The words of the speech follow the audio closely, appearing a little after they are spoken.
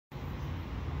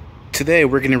Today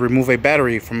we're going to remove a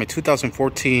battery from a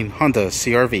 2014 Honda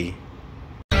CR-V.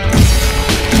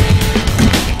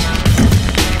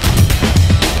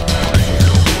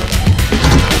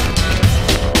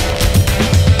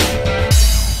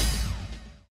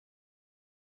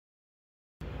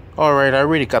 Alright, I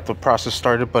already got the process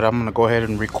started, but I'm going to go ahead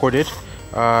and record it.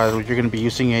 You're going to be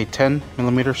using a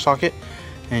 10mm socket,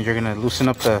 and you're going to loosen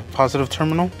up the positive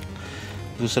terminal,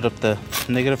 loosen up the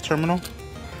negative terminal.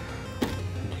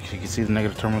 You can see the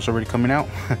negative terminal is already coming out.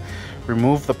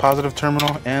 Remove the positive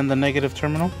terminal and the negative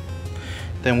terminal.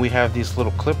 Then we have these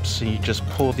little clips, and you just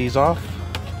pull these off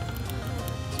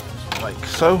like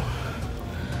so.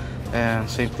 And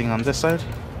same thing on this side.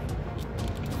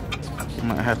 You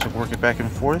might have to work it back and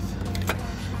forth.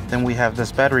 Then we have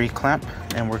this battery clamp,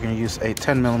 and we're going to use a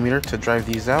 10mm to drive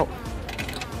these out.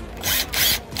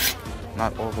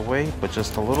 Not all the way, but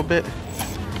just a little bit.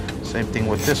 Same thing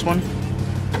with this one.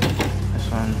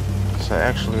 This one is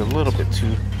actually a little bit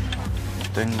too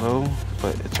dang low,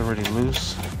 but it's already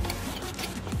loose.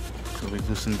 So we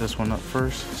loosened this one up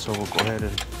first. So we'll go ahead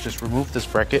and just remove this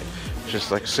bracket, just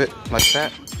like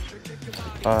that.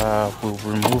 We'll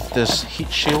remove this heat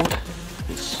shield.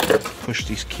 Just push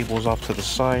these cables off to the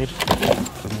side,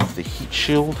 remove the heat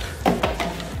shield,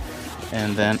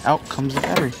 and then out comes the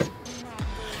battery.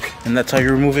 And that's how you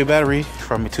remove a battery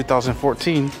from a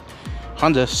 2014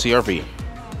 Honda CR-V.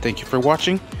 Thank you for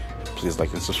watching. Please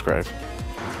like and subscribe.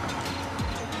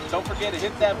 Don't forget to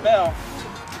hit that bell.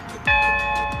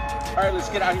 All right, let's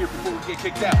get out of here before we get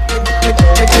kicked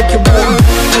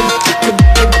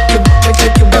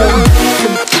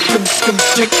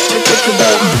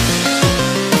out.